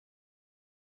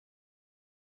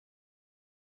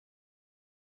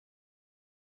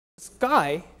This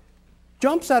guy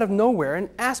jumps out of nowhere and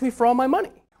asks me for all my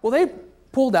money. Well, they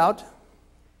pulled out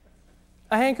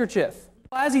a handkerchief.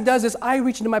 As he does this, I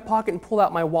reach into my pocket and pull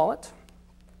out my wallet,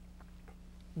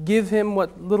 give him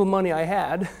what little money I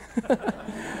had.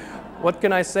 What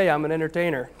can I say? I'm an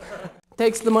entertainer.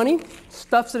 Takes the money,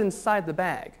 stuffs it inside the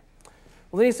bag.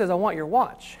 Well, then he says, I want your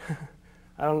watch.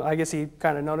 I guess he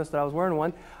kind of noticed that I was wearing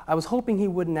one. I was hoping he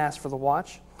wouldn't ask for the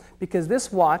watch, because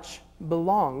this watch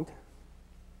belonged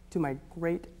to my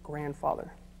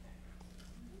great-grandfather.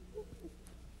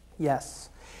 Yes.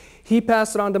 He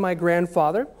passed it on to my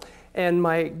grandfather, and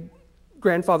my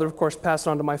grandfather, of course, passed it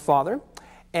on to my father,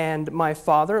 and my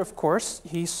father, of course,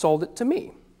 he sold it to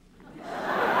me.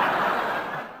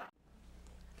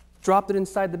 Dropped it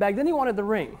inside the bag. Then he wanted the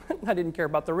ring. I didn't care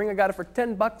about the ring. I got it for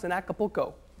 $10 in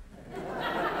Acapulco.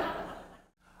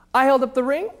 I held up the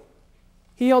ring.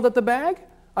 He held up the bag.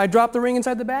 I dropped the ring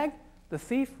inside the bag. The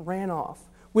thief ran off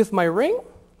with my ring,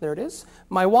 there it is,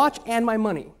 my watch, and my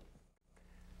money.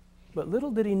 But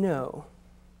little did he know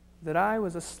that I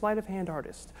was a sleight-of-hand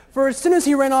artist. For as soon as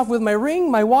he ran off with my ring,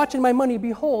 my watch, and my money,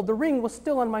 behold, the ring was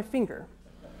still on my finger.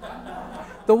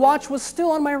 The watch was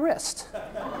still on my wrist.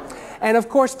 And of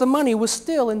course, the money was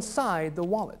still inside the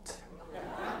wallet.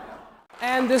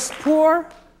 And this poor,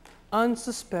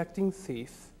 unsuspecting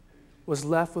thief was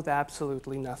left with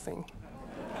absolutely nothing.